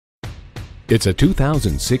It's a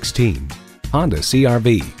 2016 Honda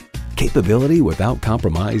CR-V. Capability without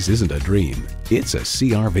compromise isn't a dream. It's a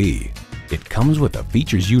CR-V. It comes with the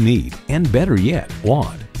features you need and, better yet,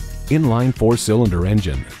 want. Inline 4-cylinder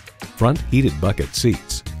engine, front heated bucket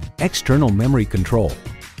seats, external memory control,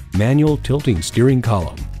 manual tilting steering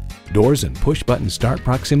column, doors and push-button start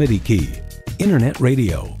proximity key, internet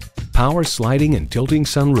radio, power sliding and tilting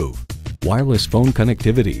sunroof, wireless phone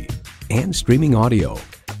connectivity, and streaming audio.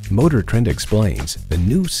 Motor Trend explains the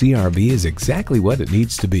new CR-V is exactly what it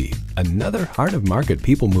needs to be. Another heart-of-market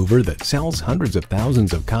people mover that sells hundreds of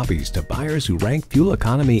thousands of copies to buyers who rank fuel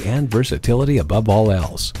economy and versatility above all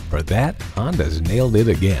else. For that, Honda's nailed it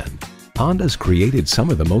again. Honda's created some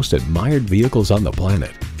of the most admired vehicles on the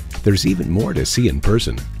planet. There's even more to see in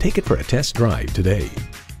person. Take it for a test drive today.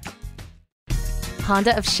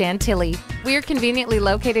 Honda of Chantilly. We're conveniently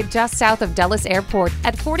located just south of Dulles Airport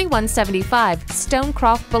at 4175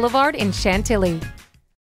 Stonecroft Boulevard in Chantilly.